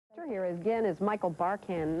Here again is Michael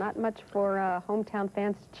Barkann. Not much for hometown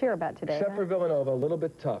fans to cheer about today. Except for Villanova, a little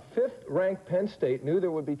bit tough. Fifth-ranked Penn State knew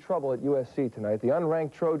there would be trouble at USC tonight. The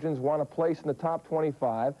unranked Trojans won a place in the top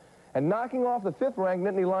 25, and knocking off the fifth-ranked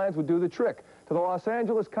Nittany Lions would do the trick. To the Los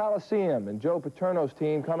Angeles Coliseum, and Joe Paterno's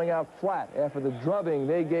team coming out flat after the drubbing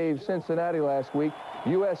they gave Cincinnati last week.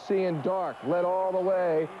 USC in dark led all the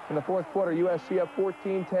way in the fourth quarter. USC up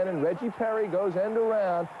 14-10, and Reggie Perry goes end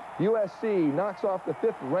around. USC knocks off the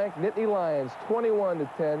fifth-ranked Nittany Lions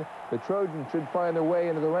 21-10. The Trojans should find their way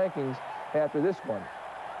into the rankings after this one.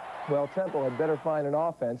 Well, Temple had better find an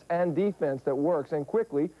offense and defense that works, and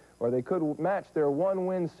quickly, or they could match their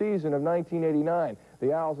one-win season of 1989.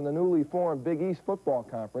 The Owls in the newly formed Big East Football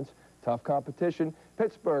Conference. Tough competition.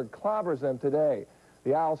 Pittsburgh clobbers them today.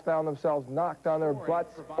 The Owls found themselves knocked on their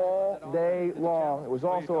butts all day long. It was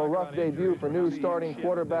also a rough debut for new starting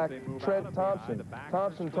quarterback Trent Thompson.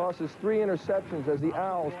 Thompson tosses 3 interceptions as the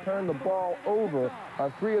Owls turn the ball over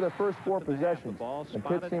on 3 of the first 4 possessions. And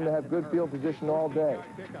Pitt seemed to have good field position all day.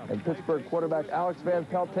 And Pittsburgh quarterback Alex Van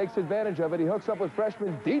Pelt takes advantage of it. He hooks up with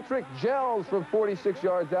freshman Dietrich Gels from 46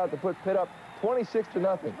 yards out to put Pitt up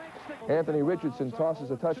 26-0. Anthony Richardson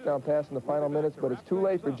tosses a touchdown pass in the final minutes, but it's too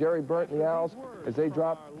late for Jerry Burnt and the Owls as they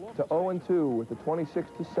drop to 0-2 with the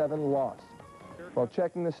 26-7 loss. While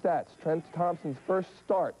checking the stats, Trent Thompson's first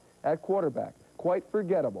start at quarterback, quite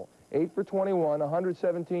forgettable. 8 for 21,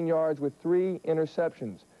 117 yards with 3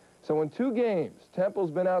 interceptions. So in 2 games,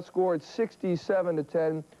 Temple's been outscored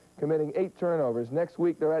 67-10, committing 8 turnovers. Next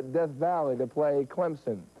week, they're at Death Valley to play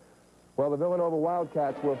Clemson. Well, the Villanova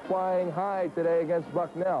Wildcats were flying high today against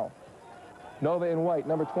Bucknell. Nova in white,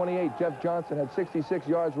 number 28, Jeff Johnson, had 66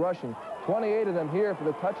 yards rushing. 28 of them here for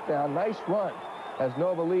the touchdown. Nice run as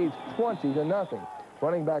Nova leads 20-0.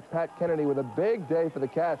 Running back Pat Kennedy with a big day for the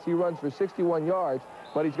Cats. He runs for 61 yards,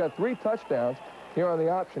 but he's got 3 touchdowns. Here on the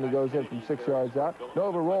option, he goes in from 6 yards out.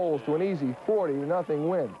 Nova rolls to an easy 40-0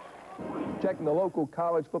 win. Checking the local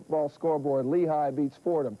college football scoreboard, Lehigh beats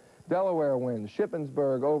Fordham. Delaware wins.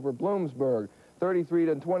 Shippensburg over Bloomsburg,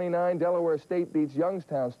 33-29. Delaware State beats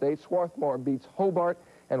Youngstown State. Swarthmore beats Hobart,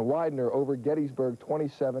 and Widener over Gettysburg,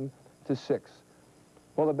 27-6.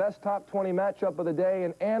 Well, the best top 20 matchup of the day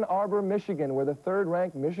in Ann Arbor, Michigan, where the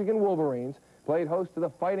 3rd-ranked Michigan Wolverines played host to the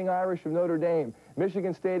Fighting Irish of Notre Dame.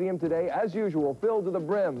 Michigan Stadium today, as usual, filled to the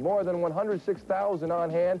brim. More than 106,000 on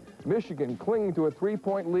hand. Michigan clinging to a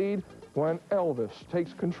 3-point lead when Elvis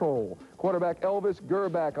takes control. Quarterback Elvis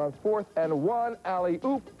Gerback on 4th and 1,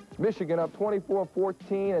 alley-oop. Michigan up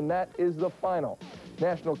 24-14, and that is the final.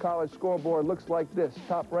 National College scoreboard looks like this.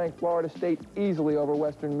 Top-ranked Florida State easily over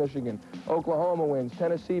Western Michigan. Oklahoma wins.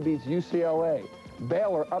 Tennessee beats UCLA.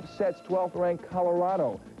 Baylor upsets 12th-ranked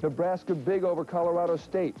Colorado. Nebraska big over Colorado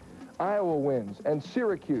State. Iowa wins. And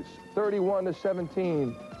Syracuse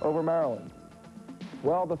 31-17 over Maryland.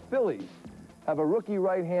 Well, the Phillies have a rookie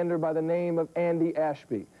right-hander by the name of Andy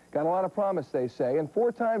Ashby. Got a lot of promise, they say, and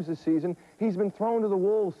 4 times this season, he's been thrown to the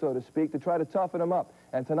wolves, so to speak, to try to toughen him up.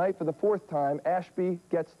 And tonight, for the 4th time, Ashby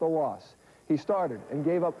gets the loss. He started and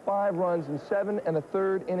gave up 5 runs in 7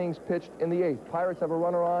 1/3 innings pitched in the 8th. Pirates have a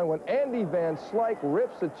runner on when Andy Van Slyke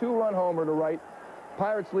rips a 2-run homer to right.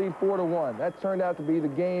 Pirates lead 4-1. That turned out to be the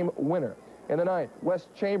game winner. In the 9th, Wes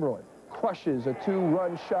Chamberlain crushes a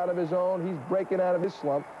 2-run shot of his own. He's breaking out of his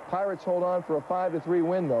slump. Pirates hold on for a 5-3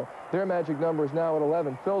 win, though. Their magic number is now at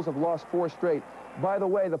 11. Phils have lost 4 straight. By the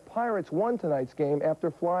way, the Pirates won tonight's game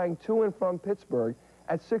after flying to and from Pittsburgh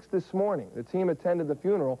at 6 this morning. The team attended the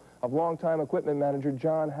funeral of longtime equipment manager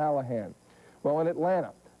John Hallahan. Well, in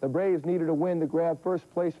Atlanta, the Braves needed a win to grab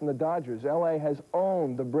first place from the Dodgers. L.A. has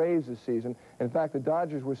owned the Braves this season. In fact, the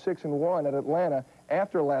Dodgers were 6-1 at Atlanta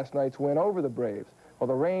after last night's win over the Braves. Well,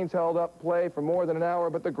 the rains held up play for more than an hour,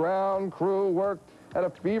 but the ground crew worked at a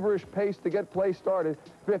feverish pace to get play started.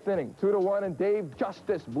 5th inning, 2-1, and Dave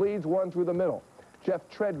Justice bleeds one through the middle. Jeff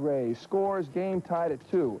Treadray scores, game tied at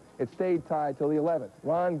 2. It stayed tied till the 11th.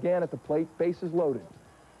 Ron Gann at the plate, bases loaded.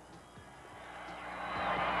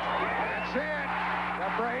 That's it. The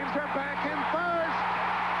Braves are back in first.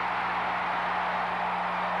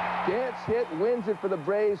 Gant's hit wins it for the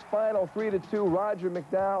Braves. Final 3-2. Roger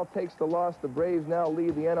McDowell takes the loss. The Braves now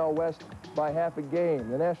lead the NL West by half a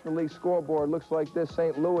game. The National League scoreboard looks like this.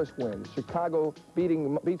 St. Louis wins. Chicago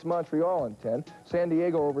beats Montreal in 10. San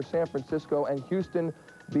Diego over San Francisco, and Houston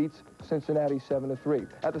beats Cincinnati 7-3.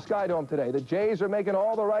 At the Sky Dome today, the Jays are making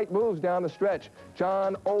all the right moves down the stretch.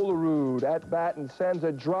 John Olerud at bat and sends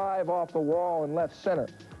a drive off the wall in left center.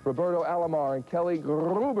 Roberto Alomar and Kelly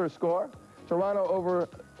Gruber score. Toronto over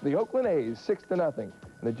the Oakland A's 6-0. And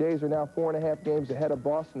the Jays are now 4.5 games ahead of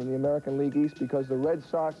Boston in the American League East because the Red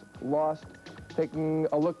Sox lost Taking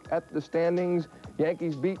a look at the standings,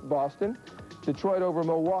 Yankees beat Boston. Detroit over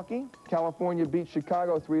Milwaukee. California beat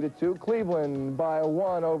Chicago 3-2. Cleveland by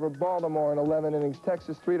 1 over Baltimore in 11 innings.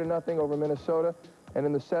 Texas 3-0 over Minnesota. And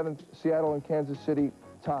in the 7th, Seattle and Kansas City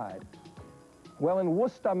tied. Well, in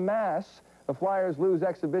Worcester, Mass, the Flyers lose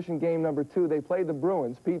exhibition game number 2. They played the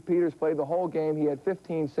Bruins. Pete Peters played the whole game. He had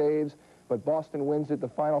 15 saves, but Boston wins it the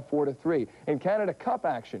final 4-3. In Canada Cup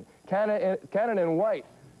action, Canada in white.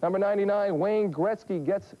 Number 99, Wayne Gretzky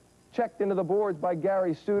gets checked into the boards by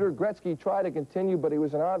Gary Suter. Gretzky tried to continue, but he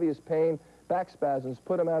was in obvious pain. Back spasms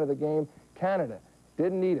put him out of the game. Canada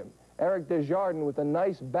didn't need him. Eric Desjardins with a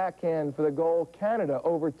nice backhand for the goal. Canada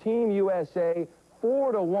over Team USA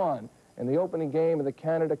 4-1 in the opening game of the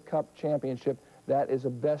Canada Cup Championship. That is a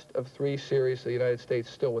best-of-3 series. The United States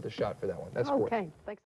still with a shot for that one. That's sports. Okay, thanks.